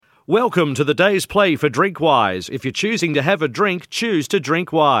Welcome to the day's play for Drinkwise. If you're choosing to have a drink, choose to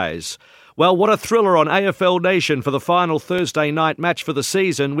drink wise. Well, what a thriller on AFL Nation for the final Thursday night match for the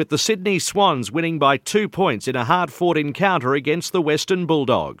season, with the Sydney Swans winning by 2 points in a hard-fought encounter against the Western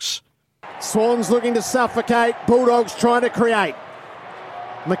Bulldogs. Swans looking to suffocate, Bulldogs trying to create.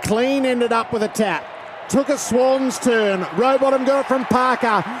 McLean ended up with a tap. Took a Swans turn. Rowbottom got it from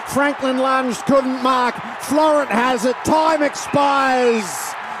Parker. Franklin lunged, couldn't mark. Florent has it. Time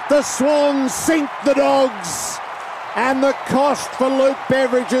expires. The Swans sink the Dogs. And the cost for Luke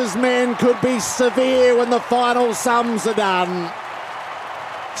Beveridge's men could be severe when the final sums are done.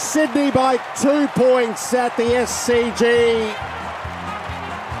 Sydney by 2 points at the SCG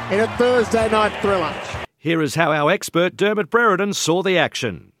in a Thursday night thriller. Here is how our expert Dermot Brereton saw the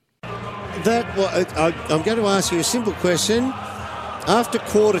action. I'm going to ask you a simple question. After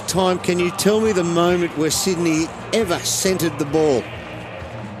quarter time, can you tell me the moment where Sydney ever centred the ball?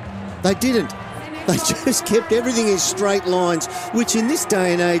 They didn't. They just kept everything in straight lines, which in this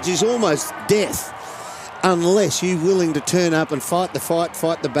day and age is almost death, unless you're willing to turn up and fight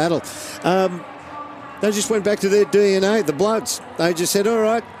the battle. They just went back to their DNA, the Bloods. They just said, all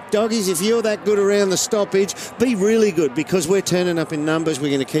right, doggies, if you're that good around the stoppage, be really good, because we're turning up in numbers.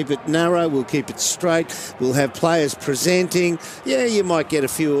 We're going to keep it narrow. We'll keep it straight. We'll have players presenting. Yeah, you might get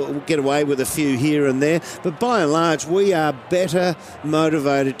away with a few here and there, but by and large, we are better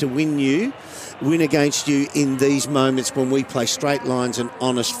motivated to win against you in these moments when we play straight lines and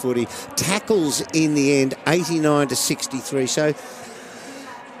honest footy. Tackles in the end, 89 to 63. So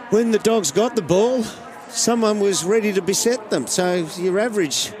when the Dogs got the ball, someone was ready to beset them. So your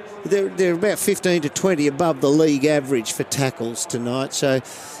average, they're about 15 to 20 above the league average for tackles tonight. So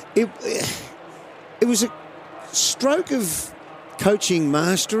it was a stroke of coaching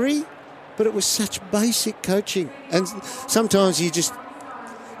mastery, but it was such basic coaching. And sometimes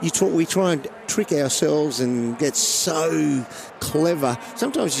we try and trick ourselves and get so clever.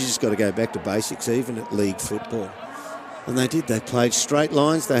 Sometimes you just got to go back to basics, even at league football. And they did. They played straight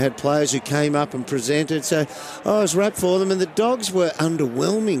lines. They had players who came up and presented. So I was wrapped for them. And the Dogs were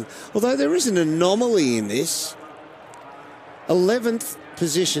underwhelming. Although there is an anomaly in this. 11th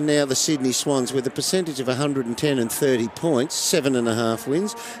position now, the Sydney Swans, with a percentage of 110 and 30 points, 7.5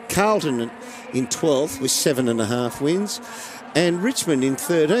 wins. Carlton in 12th with 7.5 wins. And Richmond in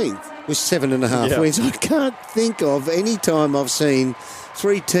 13th with 7.5 wins. I can't think of any time I've seen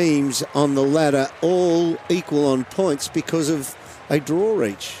three teams on the ladder all equal on points because of a draw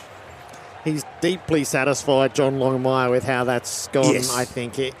each. He's deeply satisfied, John Longmire, with how that's gone. Yes. I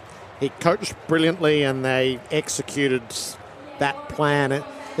think he coached brilliantly and they executed that plan.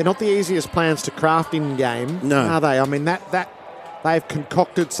 They're not the easiest plans to craft in game, are they? I mean, that they've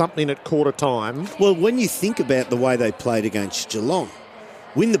concocted something at quarter time. Well, when you think about the way they played against Geelong,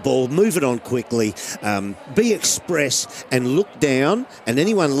 win the ball, move it on quickly, be express and look down, and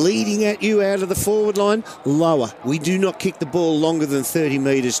anyone leading at you out of the forward line, lower. We do not kick the ball longer than 30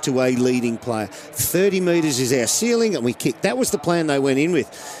 metres to a leading player. 30 metres is our ceiling, and we kick. That was the plan they went in with.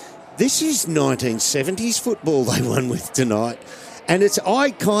 This is 1970s football they won with tonight. And it's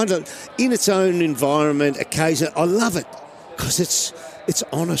in its own environment, occasion. I love it because it's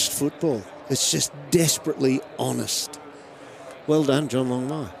honest football. It's just desperately honest. Well done, John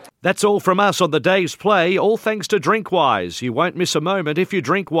Longmire. That's all from us on the day's play, all thanks to Drinkwise. You won't miss a moment if you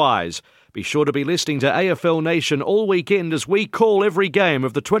drink wise. Be sure to be listening to AFL Nation all weekend as we call every game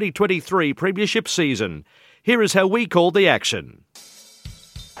of the 2023 Premiership season. Here is how we called the action.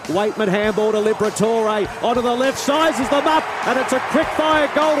 Waitman handball to Liberatore, onto the left, sizes them up, and it's a quick-fire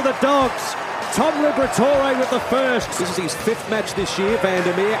goal to the Dogs. Tom Liberatore with the first. This is his fifth match this year,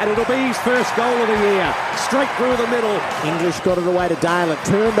 Vandermeer, and it'll be his first goal of the year. Straight through the middle. English got it away to Dale. It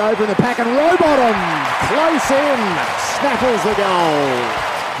turned over in the pack, and Rowbottom close in. Snaffles the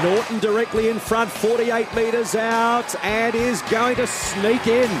goal. Norton directly in front, 48 metres out, and is going to sneak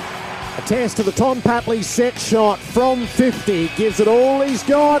in. A test to the Tom Papley set shot from 50. Gives it all he's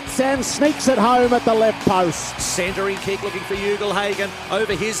got and sneaks it home at the left post. Centering kick looking for Ugelhagen.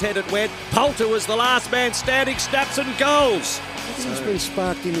 Over his head it went. Poulter was the last man standing, snaps and goals. He's been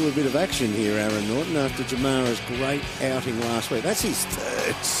sparked into a bit of action here, Aaron Norton, after Jamara's great outing last week. That's his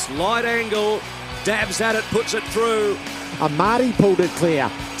third. Slight angle, dabs at it, puts it through. Amati pulled it clear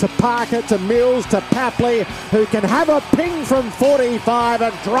to Parker, to Mills, to Papley, who can have a ping from 45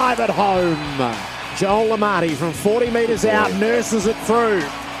 and drive it home. Joel Amati from 40 metres out nurses it through.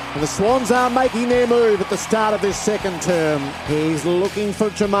 And the Swans are making their move at the start of this second term. He's looking for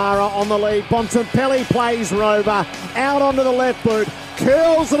Jamara on the lead. Bontempelli plays Rover out onto the left boot,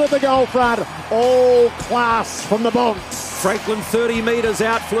 curls it at the goal front. All class from the Bonks. Franklin 30 metres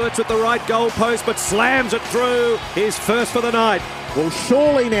out, flirts with the right goalpost, but slams it through. His first for the night. Well,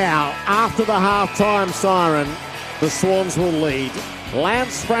 surely now, after the half-time siren, the Swans will lead.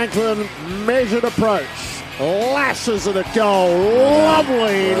 Lance Franklin, measured approach, lashes at a goal.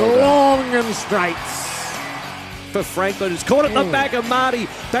 Lovely, long and straight. For Franklin, who's caught it in the back of Marty.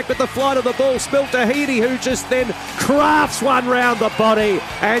 Back with the flight of the ball, Spilt to Heaney, who just then crafts one round the body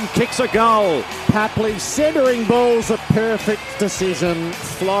and kicks a goal. Papley centering ball's a perfect decision.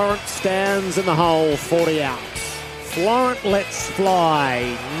 Florent stands in the hole, 40 out. Florent lets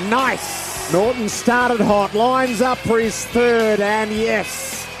fly. Nice. Norton started hot, lines up for his third, and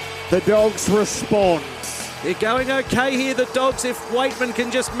yes, the Dogs respond. They're going okay here, the Dogs, if Waitman can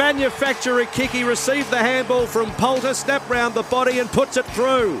just manufacture a kick. He received the handball from Poulter, snap round the body and puts it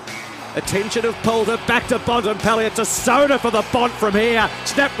through. Attention of Poulter, back to Bontempelli. It's a soda for the Bont from here.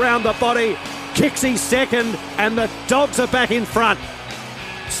 Snap round the body, kicks his second, and the Dogs are back in front.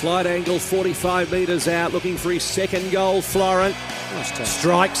 Slide angle 45 metres out, looking for his second goal, Florent.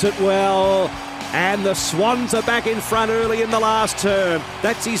 Strikes it well. And the Swans are back in front early in the last term.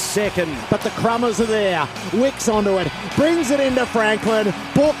 That's his second. But the Crummers are there. Wicks onto it. Brings it into Franklin.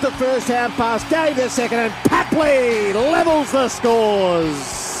 Balked the first hand pass. Gave the second. And Papley levels the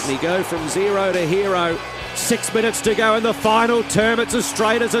scores. He go from zero to hero. 6 minutes to go in the final term. It's as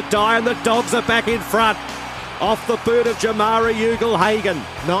straight as a die and the Dogs are back in front. Off the boot of Jamara Ugle-Hagan.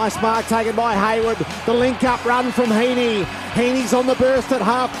 Nice mark taken by Hayward. The link-up run from Heaney. Heaney's on the burst at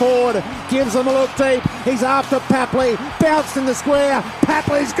half forward. Gives him a look deep. He's after Papley. Bounced in the square.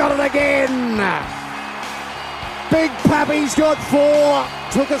 Papley's got it again. Big Pappy's got 4.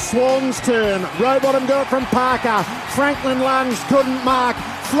 Took a Swans turn. Rowbottom got it from Parker. Franklin lunged, couldn't mark.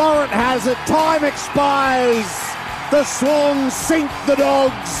 Florent has it. Time expires. The Swans sink the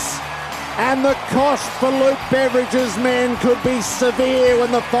Dogs. And the cost for Luke Beveridge's men could be severe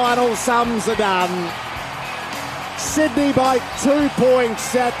when the final sums are done. Sydney by 2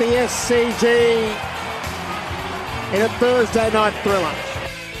 points at the SCG in a Thursday night thriller.